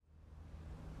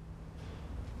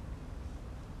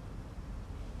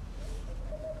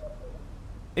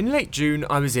In late June,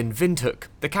 I was in Windhoek,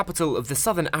 the capital of the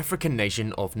southern African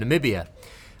nation of Namibia.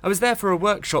 I was there for a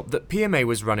workshop that PMA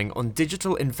was running on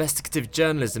digital investigative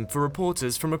journalism for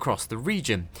reporters from across the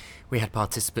region. We had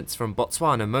participants from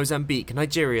Botswana, Mozambique,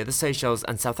 Nigeria, the Seychelles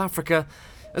and South Africa,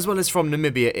 as well as from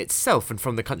Namibia itself and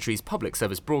from the country's public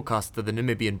service broadcaster, the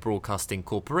Namibian Broadcasting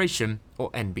Corporation, or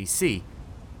NBC.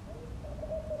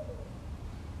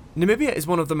 Namibia is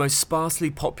one of the most sparsely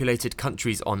populated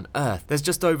countries on Earth. There's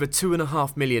just over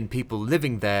 2.5 million people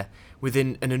living there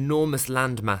within an enormous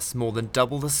landmass more than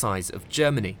double the size of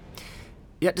Germany.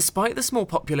 Yet despite the small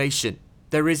population,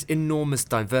 there is enormous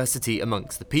diversity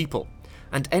amongst the people,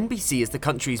 and NBC as the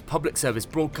country's public service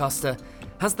broadcaster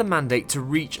has the mandate to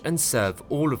reach and serve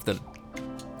all of them.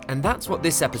 And that's what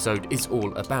this episode is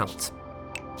all about.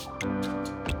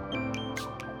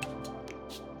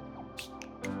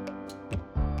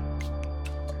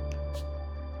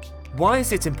 Why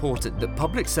is it important that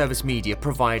public service media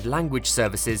provide language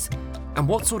services, and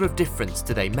what sort of difference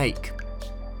do they make?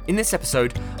 In this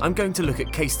episode, I'm going to look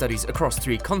at case studies across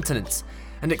 3 continents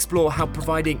and explore how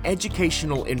providing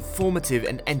educational, informative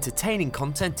and entertaining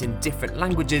content in different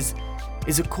languages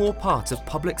is a core part of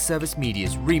public service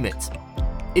media's remit.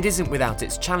 It isn't without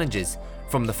its challenges,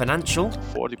 from the financial.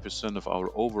 40% of our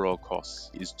overall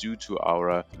costs is due to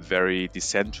our very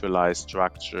decentralized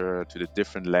structure, to the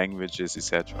different languages,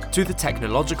 etc. To the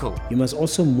technological. You must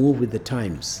also move with the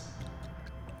times.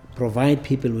 Provide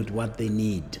people with what they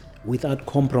need without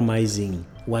compromising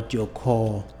what your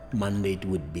core mandate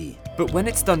would be. But when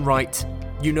it's done right,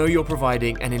 you know you're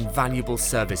providing an invaluable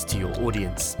service to your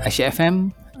audience. Asia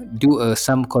FM do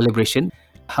some collaboration,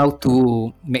 how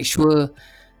to make sure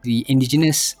the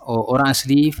indigenous or orang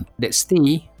asli that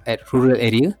stay at rural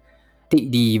area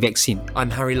take the vaccine. I'm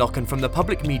Harry Locken from the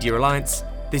Public Media Alliance.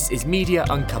 This is Media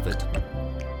Uncovered.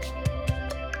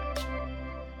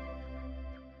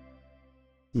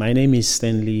 My name is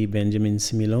Stanley Benjamin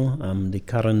Similo. I'm the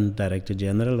current Director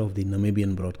General of the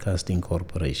Namibian Broadcasting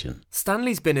Corporation.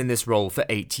 Stanley's been in this role for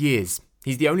 8 years.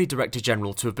 He's the only Director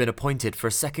General to have been appointed for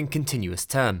a second continuous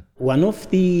term. One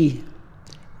of the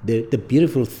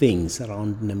beautiful things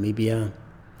around Namibia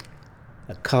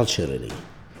culturally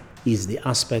is the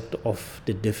aspect of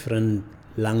the different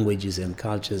languages and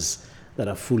cultures that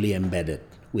are fully embedded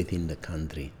within the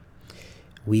country.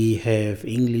 We have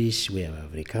English, we have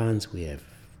Afrikaans, we have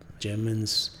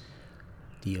Germans,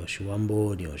 the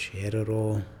Oshuambo, the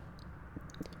Osherero,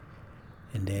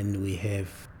 and then we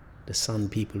have the San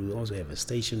people. We also have a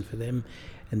station for them,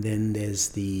 and then there's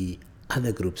the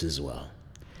other groups as well.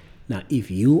 Now,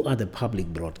 if you are the public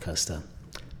broadcaster,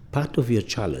 part of your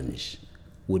challenge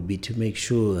would be to make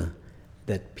sure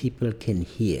that people can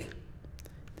hear,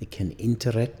 they can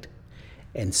interact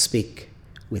and speak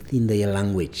within their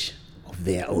language of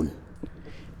their own.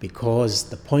 Because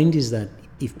the point is that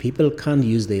if people can't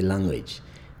use their language,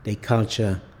 their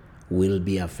culture will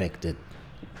be affected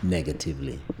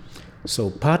negatively. So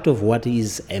part of what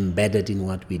is embedded in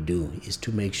what we do is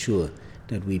to make sure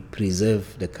that we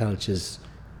preserve the cultures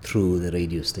through the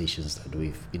radio stations that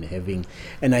we've been having.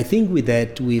 And I think with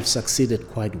that, we've succeeded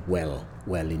quite well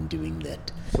in doing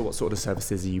that. So what sort of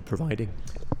services are you providing?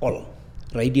 All.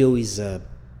 Radio is a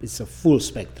full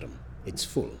spectrum. It's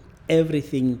full.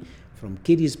 Everything from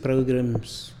kiddies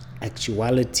programs,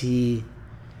 actuality,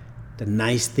 the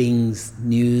nice things,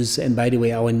 news. And by the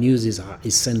way, our news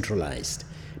is centralized.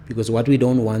 Because what we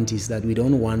don't want is that we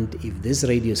don't want, if this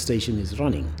radio station is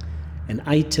running, an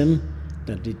item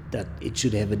that it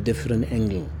should have a different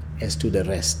angle as to the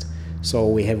rest. So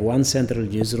we have one central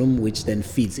newsroom which then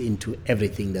feeds into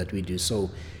everything that we do. So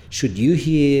should you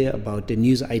hear about the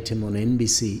news item on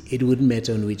NBC, it wouldn't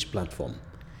matter on which platform.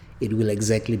 It will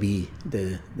exactly be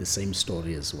the same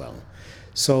story as well.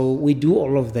 So we do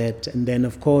all of that, and then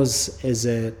of course as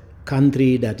a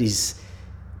country that is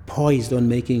poised on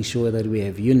making sure that we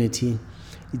have unity,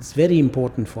 it's very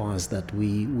important for us that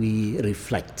we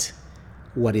reflect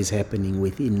what is happening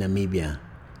within Namibia,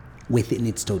 within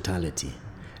its totality.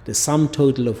 The sum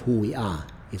total of who we are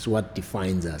is what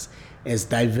defines us. As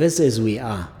diverse as we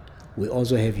are, we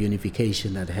also have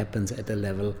unification that happens at a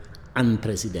level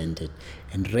unprecedented.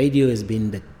 And radio has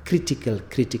been the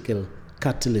critical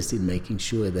catalyst in making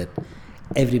sure that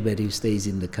everybody who stays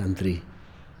in the country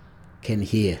can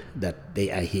hear that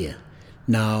they are here.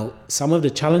 Now, some of the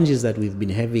challenges that we've been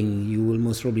having, you will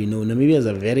most probably know, Namibia is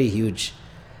a very huge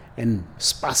and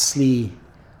sparsely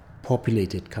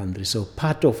populated country. So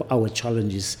part of our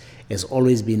challenges has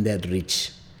always been that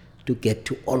reach to get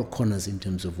to all corners in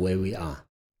terms of where we are.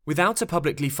 Without a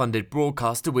publicly funded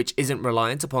broadcaster which isn't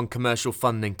reliant upon commercial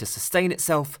funding to sustain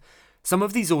itself, some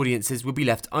of these audiences would be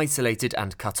left isolated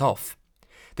and cut off.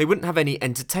 They wouldn't have any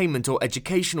entertainment or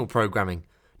educational programming,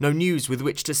 no news with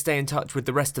which to stay in touch with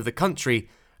the rest of the country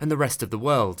and the rest of the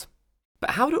world.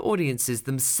 But how do audiences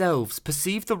themselves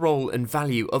perceive the role and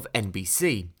value of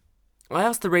NBC? I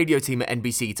asked the radio team at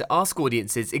NBC to ask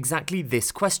audiences exactly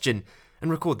this question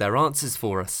and record their answers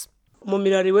for us.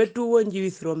 Momirari wetu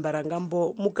wonjithiro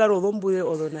mbarangambo mukaro dhombuye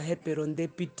odona hepero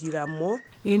ndepitiramo.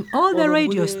 In all the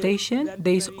radio stations,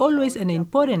 there is always an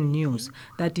important news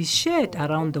that is shared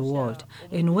around the world.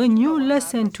 And when you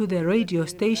listen to the radio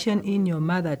station in your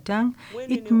mother tongue,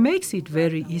 it makes it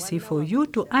very easy for you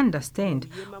to understand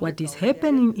what is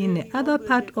happening in the other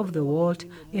part of the world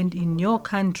and in your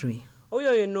country.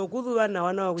 Oyo yeno kudhuwa na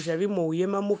wana wa kushavimo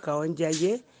uyema muka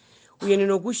onjaye. I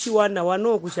think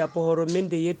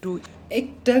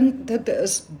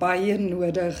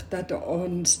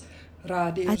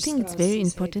it's very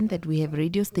important that we have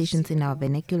radio stations in our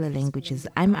vernacular languages.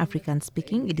 I'm African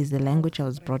speaking. It is the language I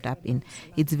was brought up in.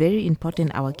 It's very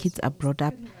important our kids are brought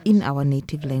up in our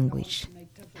native language.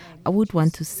 I would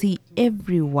want to see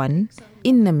everyone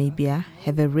in Namibia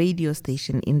have a radio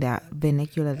station in their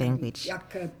vernacular language.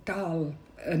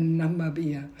 In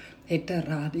Namibia het 'n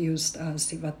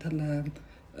radiostasie wat hulle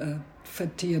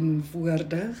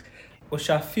verteenwoordig.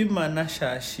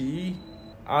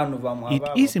 It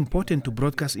is important to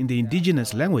broadcast in the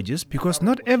indigenous languages because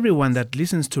not everyone that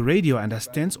listens to radio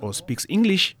understands or speaks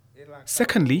English.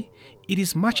 Secondly, it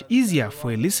is much easier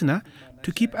for a listener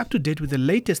to keep up to date with the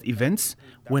latest events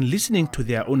when listening to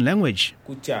their own language.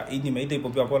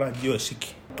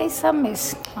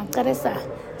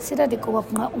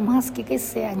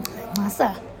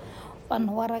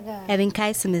 Having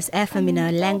Kaisamis FM in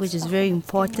our language is very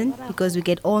important because we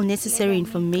get all necessary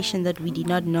information that we did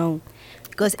not know.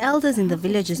 Because elders in the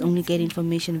villages only get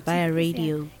information via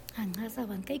radio.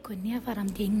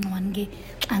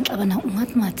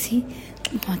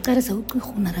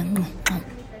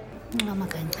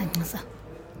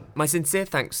 My sincere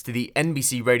thanks to the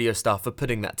NBC radio staff for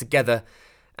putting that together,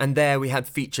 and there we had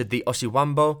featured the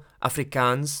Oshiwambo,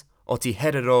 Afrikaans,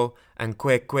 Otiherero and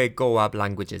Kwekwe-Goab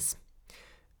languages.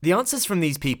 The answers from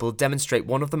these people demonstrate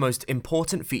one of the most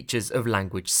important features of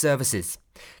language services,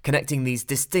 connecting these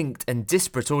distinct and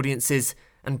disparate audiences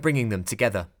and bringing them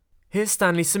together. Here's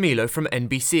Stanley Samilo from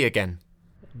NBC again.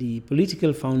 The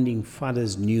political founding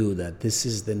fathers knew that this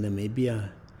is the Namibia.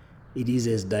 It is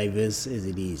as diverse as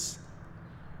it is,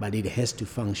 but it has to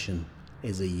function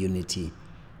as a unity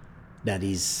that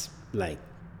is like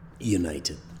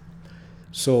united.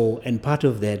 So, and part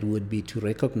of that would be to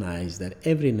recognize that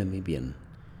every Namibian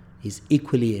is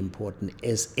equally important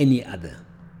as any other.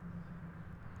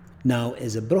 Now,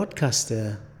 as a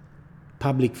broadcaster,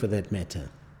 public for that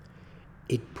matter,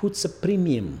 it puts a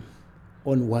premium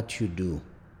on what you do,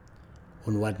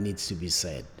 on what needs to be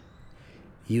said.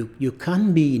 You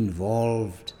can't be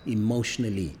involved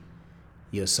emotionally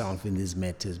yourself in these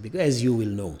matters because, as you will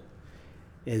know,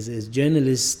 as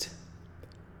journalists,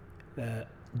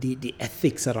 the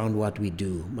ethics around what we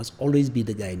do must always be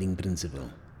the guiding principle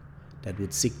that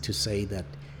would seek to say that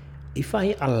if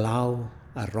I allow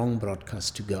a wrong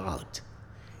broadcast to go out,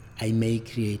 I may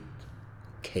create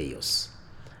chaos.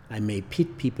 I may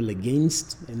pit people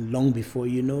against, and long before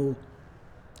you know,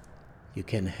 you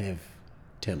can have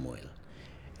turmoil.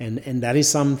 And that is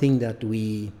something that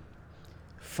we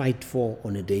fight for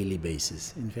on a daily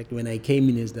basis. In fact, when I came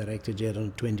in as Director General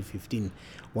in 2015,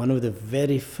 one of the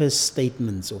very first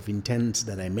statements of intent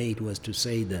that I made was to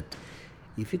say that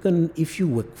if you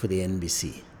work for the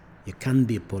NBC, you can't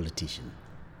be a politician.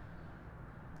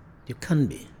 You can't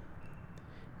be.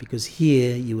 Because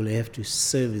here you will have to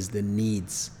service the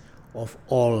needs of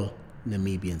all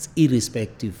Namibians,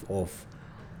 irrespective of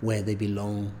where they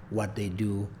belong, what they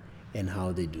do, and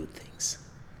how they do things.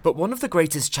 But one of the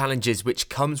greatest challenges which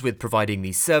comes with providing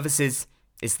these services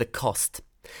is the cost.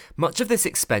 Much of this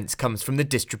expense comes from the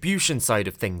distribution side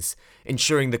of things,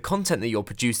 ensuring the content that you're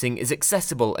producing is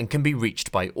accessible and can be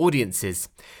reached by audiences.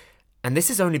 And this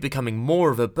is only becoming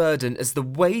more of a burden as the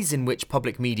ways in which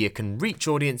public media can reach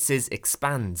audiences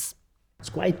expands. It's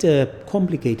quite a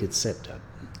complicated setup.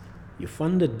 You're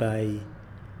funded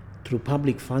through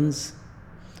public funds,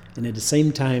 and at the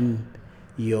same time,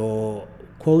 your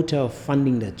quota of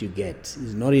funding that you get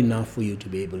is not enough for you to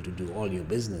be able to do all your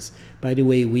business. By the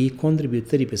way, we contribute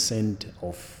 30%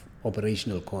 of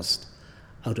operational cost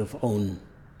out of own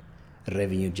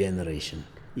revenue generation.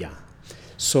 Yeah.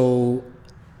 So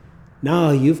now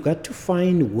you've got to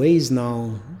find ways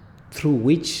now through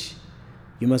which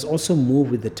you must also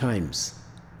move with the times.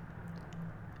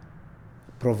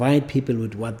 Provide people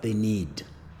with what they need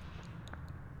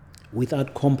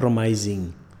without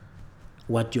compromising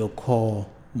what your core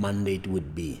mandate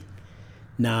would be.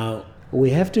 Now, we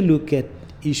have to look at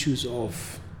issues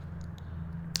of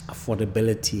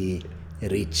affordability,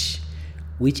 reach,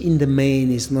 which in the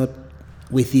main is not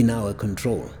within our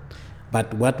control.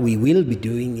 But what we will be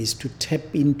doing is to tap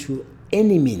into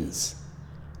any means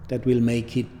that will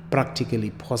make it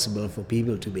practically possible for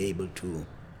people to be able to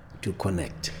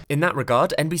connect. In that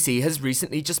regard, NBC has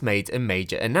recently just made a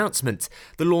major announcement,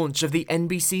 the launch of the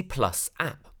NBC Plus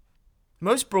app.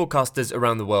 Most broadcasters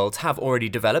around the world have already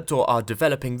developed or are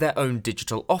developing their own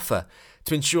digital offer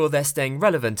to ensure they're staying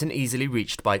relevant and easily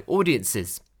reached by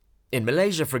audiences. In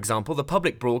Malaysia, for example, the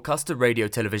public broadcaster Radio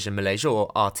Television Malaysia,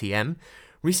 or RTM,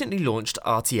 recently launched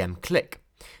RTM Click.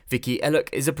 Vicky Eluk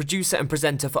is a producer and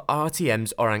presenter for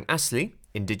RTM's Orang Asli,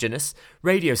 indigenous,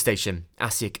 radio station,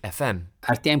 Asyik FM.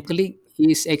 RTM Click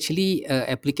is actually an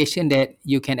application that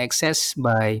you can access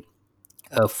by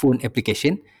a phone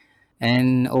application.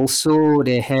 And also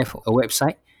they have a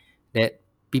website that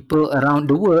people around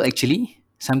the world actually,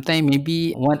 sometimes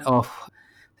maybe one of,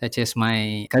 such as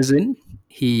my cousin,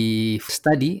 he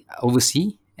study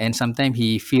overseas and sometimes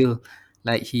he feel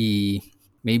like he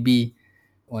maybe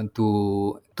want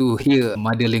to hear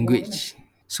mother language.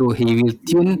 So he will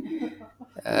tune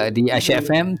the Asyik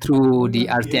FM through the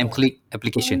RTM Click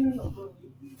application.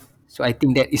 So I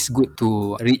think that is good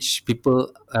to reach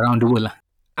people around the world.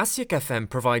 Asyik FM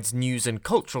provides news and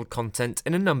cultural content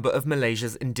in a number of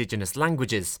Malaysia's indigenous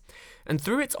languages. And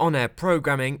through its on-air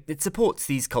programming, it supports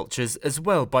these cultures as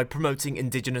well by promoting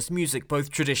indigenous music,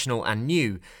 both traditional and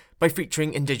new, by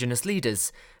featuring indigenous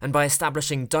leaders, and by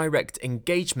establishing direct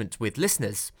engagement with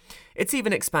listeners. It's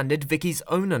even expanded Vicky's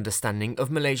own understanding of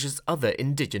Malaysia's other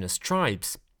indigenous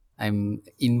tribes. I'm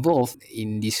involved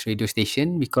in this radio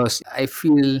station because I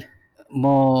feel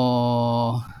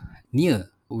more near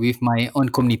with my own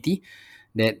community,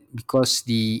 that because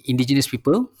the indigenous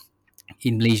people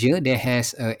in Malaysia, there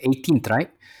has 18 tribe.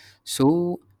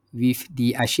 So with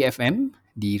the Asyik FM,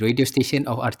 the radio station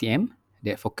of RTM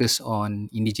that focus on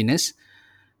indigenous,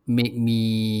 make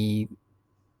me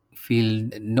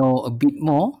know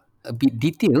a bit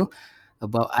detail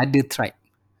about other tribe.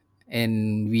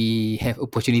 And we have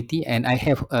opportunity, and I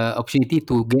have opportunity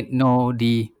to get know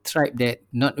the tribe that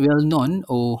not well known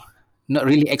or not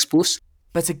really exposed.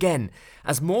 But again,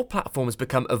 as more platforms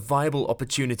become a viable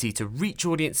opportunity to reach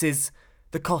audiences,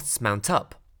 the costs mount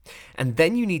up. And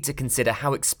then you need to consider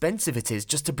how expensive it is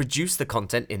just to produce the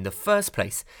content in the first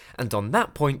place. And on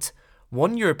that point,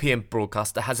 one European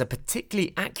broadcaster has a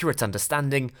particularly accurate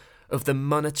understanding of the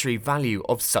monetary value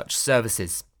of such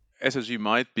services. SRG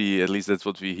might be, at least that's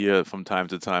what we hear from time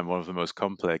to time, one of the most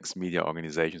complex media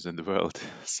organizations in the world.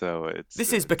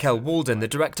 This is Bekel Walden, the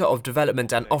Director of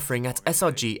Development and Offering at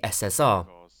SRG SSR.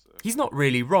 He's not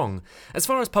really wrong. As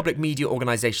far as public media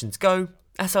organizations go,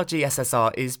 SRG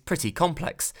SSR is pretty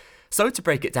complex. So to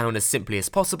break it down as simply as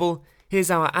possible,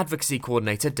 here's our advocacy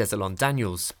coordinator, Desalon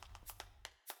Daniels.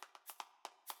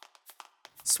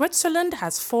 Switzerland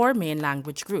has 4 main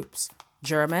language groups: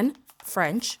 German,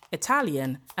 French,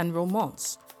 Italian, and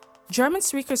Romance. German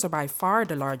speakers are by far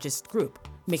the largest group,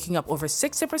 making up over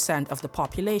 60% of the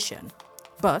population.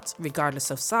 But, regardless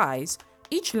of size,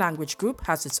 each language group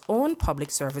has its own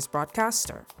public service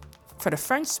broadcaster. For the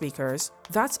French speakers,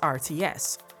 that's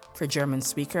RTS. For German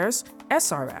speakers,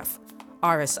 SRF,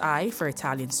 RSI for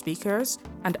Italian speakers,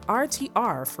 and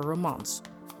RTR for Romance.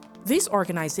 These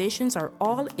organizations are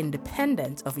all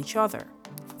independent of each other.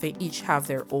 They each have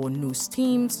their own news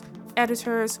teams,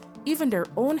 editors, even their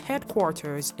own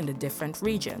headquarters in the different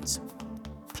regions.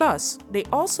 Plus, they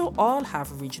also all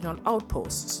have regional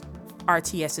outposts.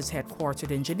 RTS is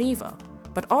headquartered in Geneva,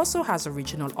 but also has a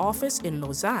regional office in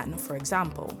Lausanne, for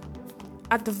example.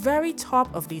 At the very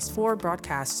top of these 4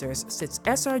 broadcasters sits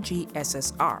SRG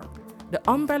SSR, the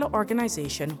umbrella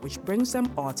organization which brings them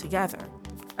all together,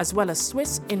 as well as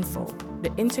Swiss Info,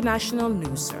 the international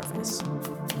news service.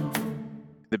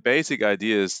 The basic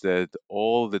idea is that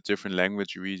all the different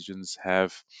language regions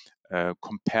have a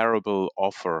comparable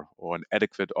offer or an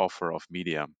adequate offer of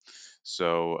media.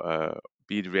 So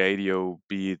be it radio,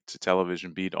 be it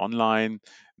television, be it online,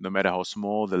 no matter how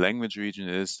small the language region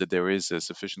is, that there is a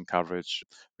sufficient coverage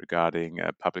regarding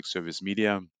public service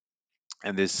media.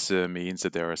 And this means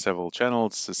that there are several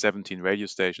channels, 17 radio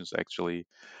stations actually,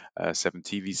 7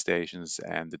 TV stations,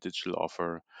 and the digital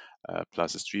offer,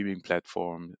 plus a streaming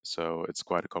platform. So it's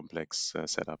quite a complex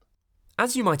setup.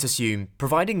 As you might assume,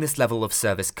 providing this level of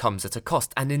service comes at a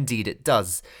cost, and indeed it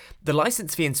does. The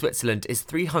license fee in Switzerland is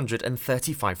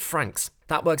 335 francs.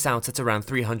 That works out at around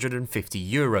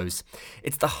 350 euros.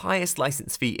 It's the highest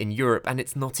license fee in Europe, and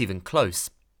it's not even close.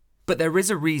 But there is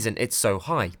a reason it's so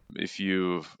high. If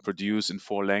you produce in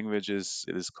 4 languages,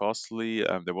 it is costly.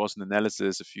 There was an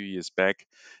analysis a few years back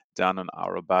done on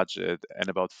our budget, and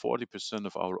about 40%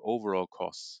 of our overall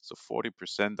costs, so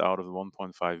 40% out of the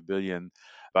 1.5 billion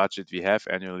budget we have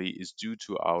annually, is due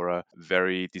to our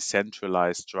very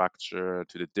decentralized structure,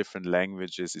 to the different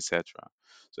languages, etc.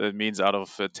 So that means out of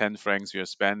 10 francs we are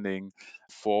spending,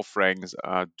 4 francs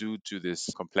are due to this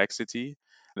complexity.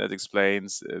 That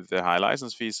explains the high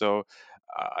license fee. So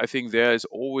I think there is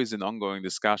always an ongoing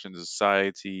discussion in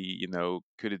society,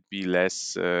 could it be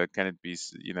less, can it be,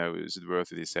 is it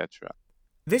worth it, etc.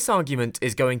 This argument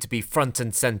is going to be front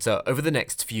and centre over the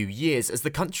next few years as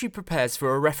the country prepares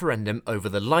for a referendum over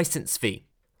the licence fee.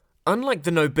 Unlike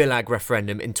the No Billag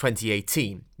referendum in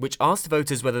 2018, which asked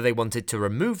voters whether they wanted to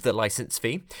remove the licence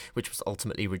fee, which was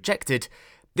ultimately rejected,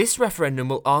 this referendum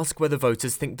will ask whether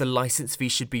voters think the licence fee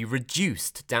should be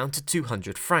reduced down to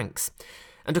 200 francs.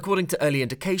 And according to early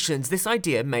indications, this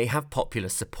idea may have popular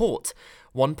support.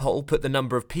 One poll put the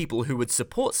number of people who would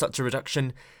support such a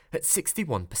reduction at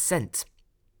 61%.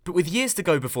 But with years to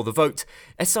go before the vote,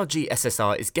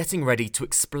 SRG-SSR is getting ready to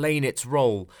explain its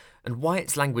role and why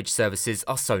its language services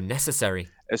are so necessary.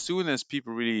 As soon as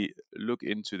people really look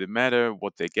into the matter,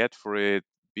 what they get for it,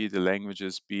 be it the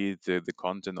languages, be it the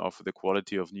content of the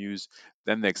quality of news,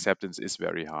 then the acceptance is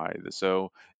very high.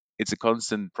 So it's a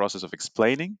constant process of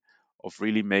explaining, of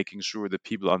really making sure that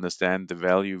people understand the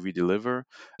value we deliver.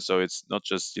 So it's not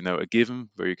just, a given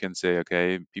where you can say,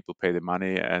 okay, people pay the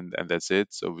money and that's it.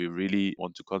 So we really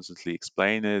want to constantly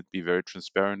explain it, be very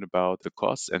transparent about the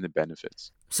costs and the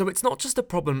benefits. So it's not just a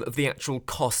problem of the actual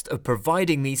cost of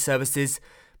providing these services,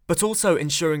 but also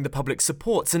ensuring the public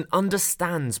supports and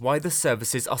understands why the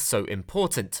services are so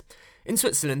important. In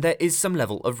Switzerland, there is some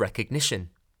level of recognition.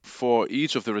 For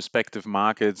each of the respective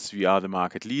markets, we are the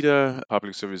market leader.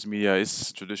 Public service media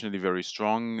is traditionally very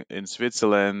strong. In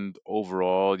Switzerland,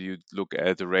 overall, you look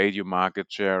at the radio market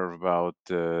share of about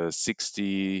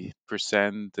 60%,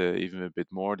 even a bit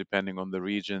more depending on the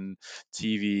region.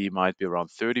 TV might be around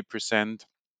 30%.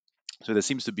 So there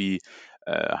seems to be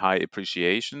a high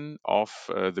appreciation of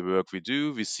the work we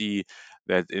do. We see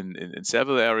that in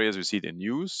several areas. We see it in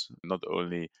news, not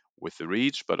only with the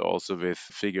reach, but also with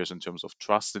figures in terms of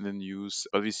trust in the news.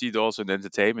 But we see it also in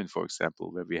entertainment, for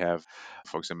example, where we have,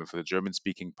 for example, for the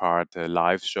German-speaking part,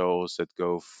 live shows that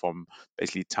go from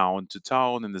basically town to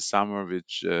town in the summer,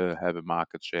 which have a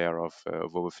market share of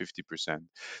over 50%.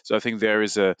 So I think there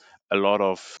is a lot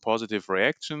of positive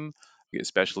reaction.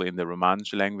 Especially in the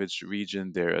Romansh language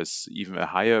region, there is even a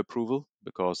higher approval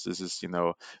because this is,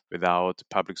 without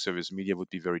public service media would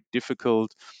be very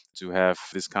difficult to have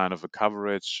this kind of a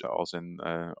coverage, also in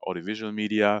audiovisual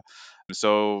media.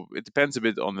 So it depends a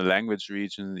bit on the language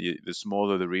region. The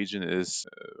smaller the region is,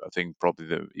 I think probably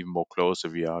even more closer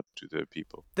we are to the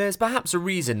people. There's perhaps a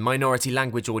reason minority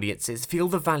language audiences feel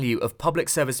the value of public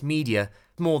service media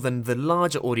more than the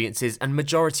larger audiences and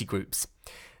majority groups.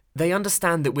 They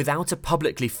understand that without a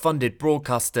publicly funded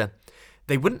broadcaster,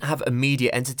 they wouldn't have a media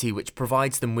entity which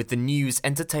provides them with the news,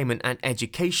 entertainment and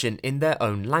education in their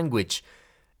own language.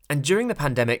 And during the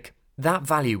pandemic, that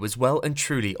value was well and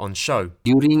truly on show.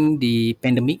 During the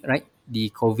pandemic, right, the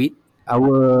COVID,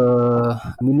 our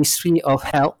Ministry of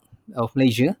Health of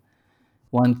Malaysia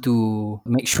want to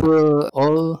make sure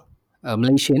all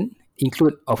Malaysian,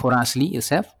 include of orang asli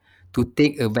itself, to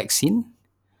take a vaccine.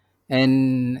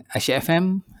 And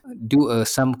ASY-FM do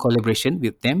some collaboration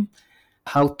with them,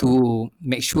 how to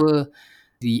make sure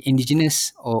the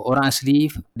indigenous or orang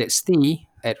asli that stay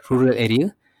at rural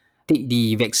area take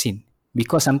the vaccine.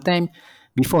 Because sometimes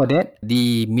before that,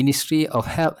 the Ministry of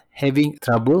Health having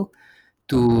trouble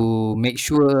to make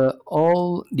sure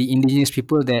all the indigenous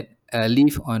people that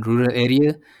live on rural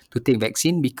area to take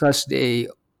vaccine because they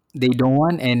don't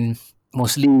want and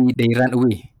mostly they run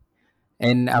away.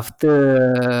 And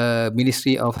after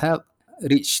Ministry of Health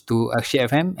reached to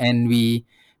ASY-FM and we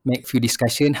make few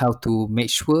discussion how to make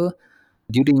sure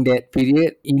during that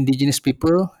period indigenous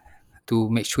people to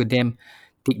make sure them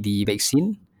take the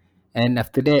vaccine. And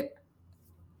after that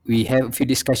we have a few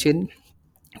discussion.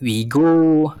 We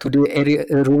go to the area,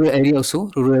 rural area also,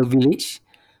 rural village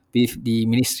with the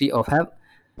Ministry of Health.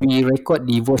 We record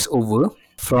the voiceover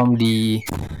from the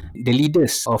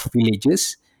leaders of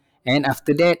villages, and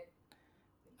after that,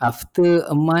 after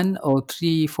a month or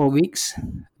 3-4 weeks,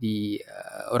 the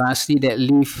orang asli that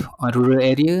live on rural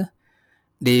area,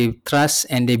 they trust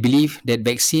and they believe that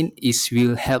vaccine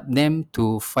will help them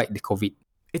to fight the COVID.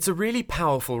 It's a really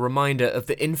powerful reminder of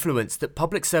the influence that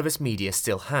public service media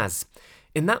still has.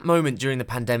 In that moment during the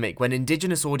pandemic when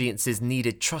indigenous audiences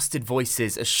needed trusted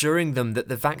voices assuring them that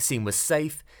the vaccine was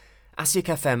safe, ASIC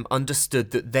FM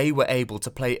understood that they were able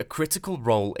to play a critical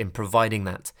role in providing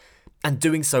that, and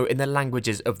doing so in the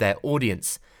languages of their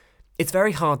audience. It's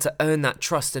very hard to earn that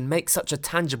trust and make such a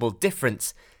tangible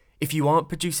difference if you aren't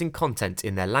producing content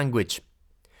in their language.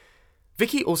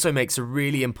 Vicky also makes a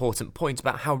really important point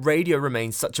about how radio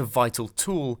remains such a vital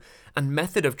tool and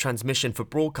method of transmission for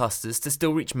broadcasters to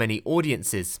still reach many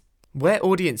audiences. Where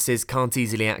audiences can't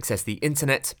easily access the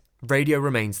internet, radio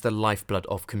remains the lifeblood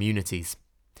of communities.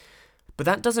 But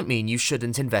that doesn't mean you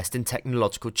shouldn't invest in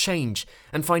technological change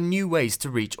and find new ways to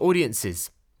reach audiences.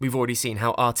 We've already seen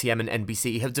how RTM and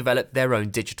NBC have developed their own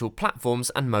digital platforms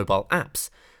and mobile apps.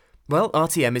 Well,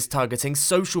 RTM is targeting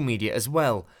social media as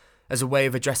well, as a way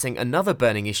of addressing another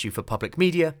burning issue for public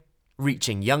media,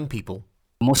 reaching young people.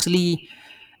 Mostly,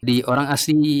 the orang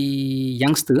asli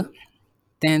youngster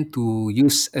tend to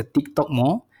use a TikTok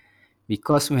more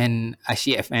because when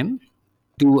ASIC FM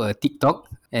do a TikTok,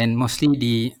 and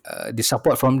mostly the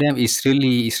support from them is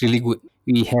really good.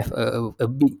 We have a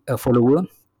big follower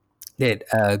that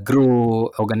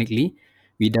grow organically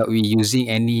without we using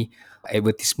any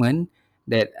advertisement.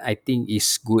 That I think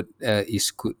is good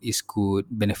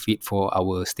benefit for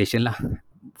our station lah.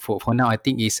 For now, I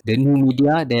think is the new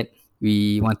media that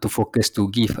we want to focus to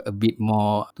give a bit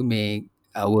more to make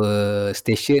our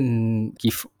station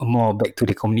give more back to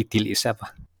the community itself.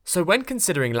 So when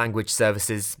considering language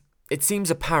services, it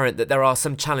seems apparent that there are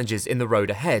some challenges in the road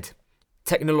ahead.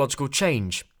 Technological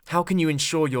change. How can you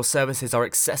ensure your services are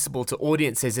accessible to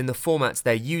audiences in the formats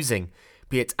they're using,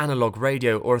 be it analog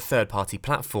radio or a third-party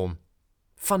platform?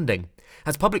 Funding.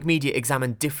 As public media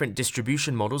examine different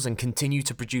distribution models and continue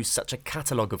to produce such a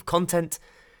catalogue of content,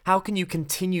 how can you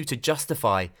continue to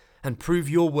justify and prove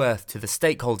your worth to the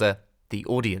stakeholder, the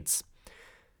audience?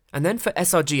 And then for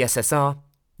SRG SSR,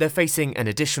 they're facing an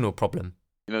additional problem.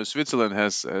 Switzerland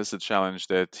has a challenge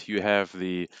that you have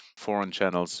the foreign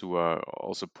channels who are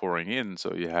also pouring in.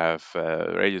 So you have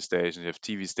radio stations, you have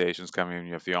TV stations coming in,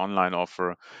 you have the online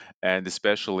offer. And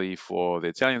especially for the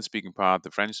Italian-speaking part,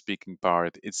 the French-speaking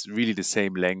part, it's really the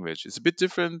same language. It's a bit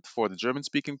different for the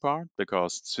German-speaking part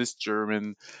because Swiss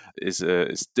German is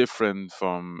different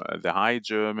from the High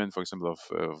German, for example,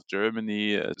 of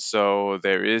Germany. So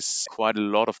there is quite a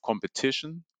lot of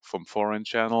competition from foreign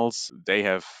channels. They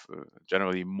have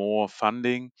generally more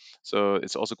funding. So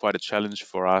it's also quite a challenge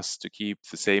for us to keep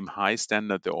the same high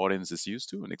standard the audience is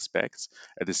used to and expects,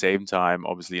 at the same time,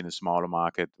 obviously in a smaller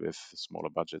market with smaller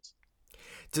budgets.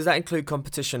 Does that include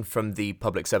competition from the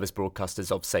public service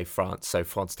broadcasters of, say, France, so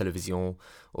France Télévisions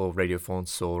or Radio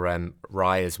France or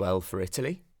RAI as well for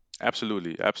Italy?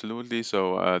 Absolutely.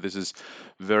 So this is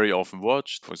very often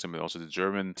watched. For example, also the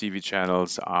German TV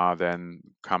channels are then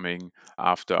coming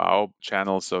after our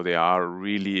channels. So they are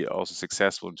really also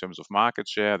successful in terms of market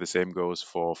share. The same goes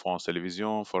for France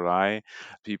Télévisions, for RAI.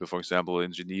 People, for example,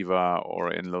 in Geneva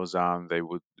or in Lausanne, they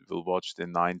will watch the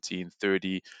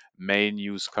 1930 main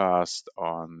newscast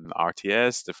on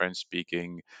RTS, the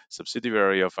French-speaking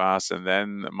subsidiary of us, and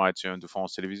then might turn to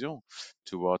France Télévisions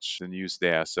to watch the news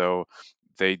there. So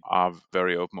they are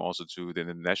very open also to the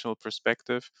international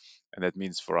perspective. And that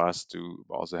means for us to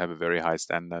also have a very high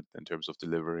standard in terms of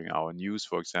delivering our news,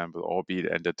 for example, or be it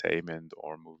entertainment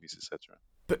or movies, etc.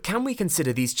 But can we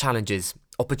consider these challenges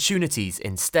opportunities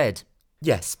instead?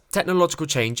 Yes, technological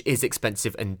change is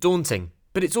expensive and daunting,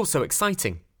 but it's also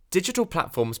exciting. Digital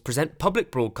platforms present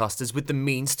public broadcasters with the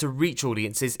means to reach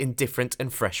audiences in different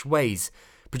and fresh ways,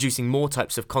 producing more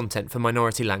types of content for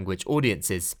minority language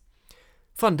audiences.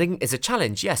 Funding is a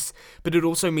challenge, yes, but it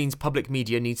also means public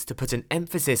media needs to put an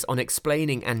emphasis on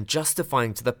explaining and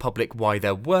justifying to the public why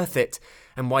they're worth it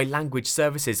and why language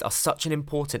services are such an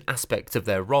important aspect of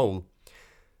their role.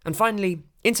 And finally,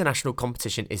 international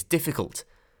competition is difficult,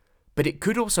 but it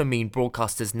could also mean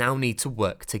broadcasters now need to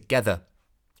work together.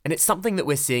 And it's something that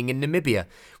we're seeing in Namibia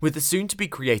with the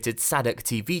soon-to-be-created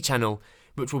SADC TV channel,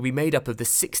 which will be made up of the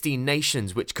 16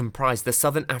 nations which comprise the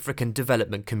Southern African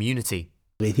Development Community.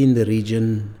 Within the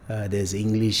region, there's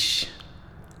English,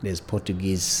 there's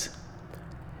Portuguese,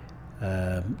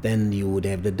 then you would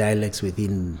have the dialects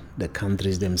within the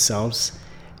countries themselves,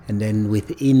 and then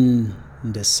within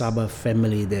the Saba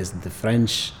family, there's the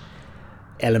French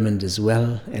element as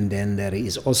well, and then there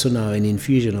is also now an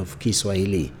infusion of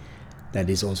Kiswahili that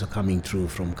is also coming through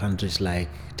from countries like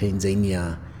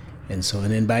Tanzania and so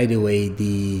on. And by the way,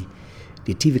 the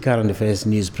TV Current Affairs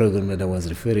news program that I was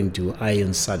referring to,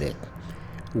 Ion Sadet,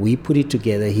 we put it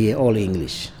together here, all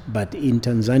English, but in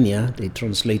Tanzania, they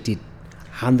translate it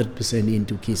 100%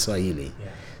 into Kiswahili.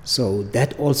 Yeah. So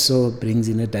that also brings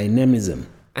in a dynamism.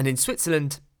 And in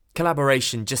Switzerland,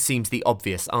 collaboration just seems the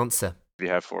obvious answer. We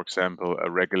have, for example, a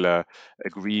regular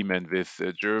agreement with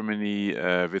Germany,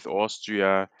 with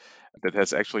Austria, that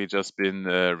has actually just been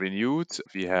renewed.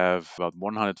 We have about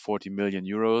 140 million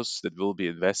euros that will be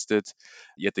invested.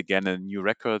 Yet again, a new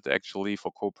record actually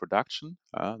for co-production.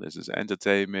 This is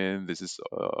entertainment, this is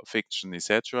fiction,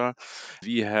 etc.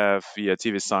 We have via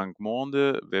TV5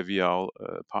 Monde, where we are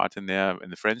a partner in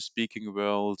the French-speaking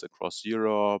world across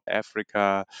Europe,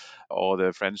 Africa, or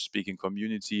the French-speaking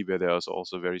community, where there is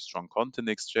also very strong content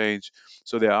exchange.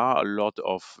 So there are a lot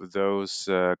of those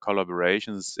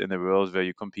collaborations in a world where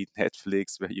you compete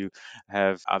Netflix, where you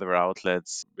have other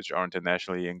outlets which are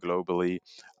internationally and globally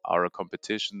are a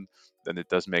competition. Then it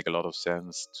does make a lot of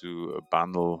sense to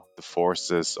bundle the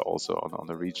forces also on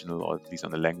a regional or at least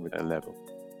on a language level.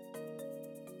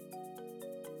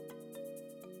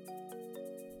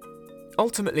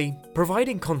 Ultimately,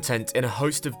 providing content in a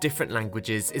host of different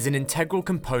languages is an integral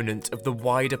component of the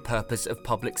wider purpose of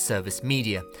public service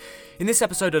media. In this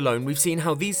episode alone, we've seen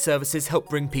how these services help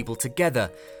bring people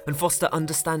together and foster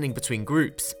understanding between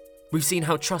groups. We've seen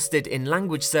how trusted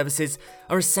in-language services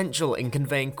are essential in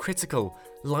conveying critical,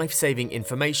 life-saving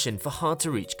information for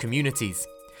hard-to-reach communities.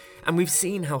 And we've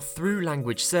seen how through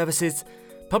language services,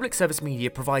 public service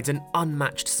media provides an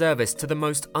unmatched service to the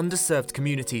most underserved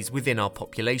communities within our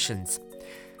populations.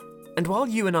 And while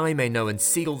you and I may know and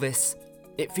see all this,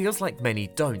 it feels like many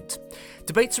don't.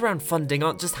 Debates around funding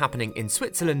aren't just happening in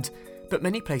Switzerland, but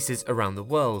many places around the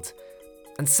world.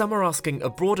 And some are asking a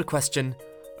broader question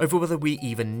over whether we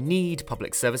even need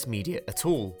public service media at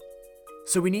all.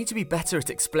 So we need to be better at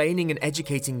explaining and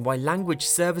educating why language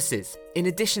services, in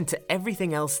addition to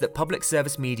everything else that public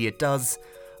service media does,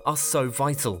 are so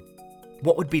vital.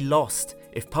 What would be lost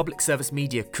if public service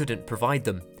media couldn't provide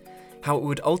them? How it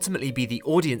would ultimately be the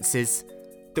audiences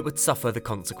that would suffer the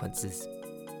consequences.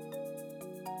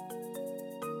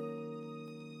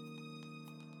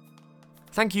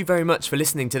 Thank you very much for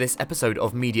listening to this episode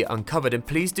of Media Uncovered, and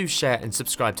please do share and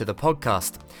subscribe to the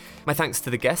podcast. My thanks to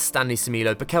the guests Stanley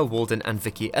Semilo, Bakel Walden and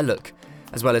Vicky Eluk,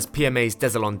 as well as PMA's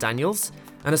Desalon Daniels,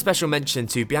 and a special mention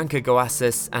to Bianca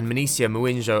Goassis and Monicia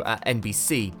Muinjo at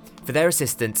NBC for their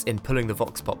assistance in pulling the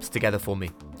Vox Pops together for me.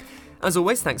 As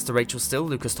always, thanks to Rachel Still,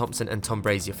 Lucas Thompson and Tom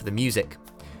Brazier for the music.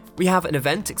 We have an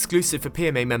event exclusive for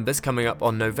PMA members coming up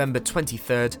on November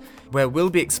 23rd, where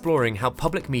we'll be exploring how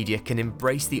public media can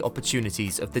embrace the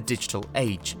opportunities of the digital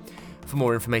age. For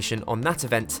more information on that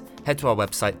event, head to our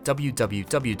website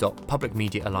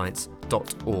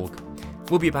www.publicmediaalliance.org.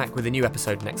 We'll be back with a new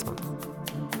episode next month.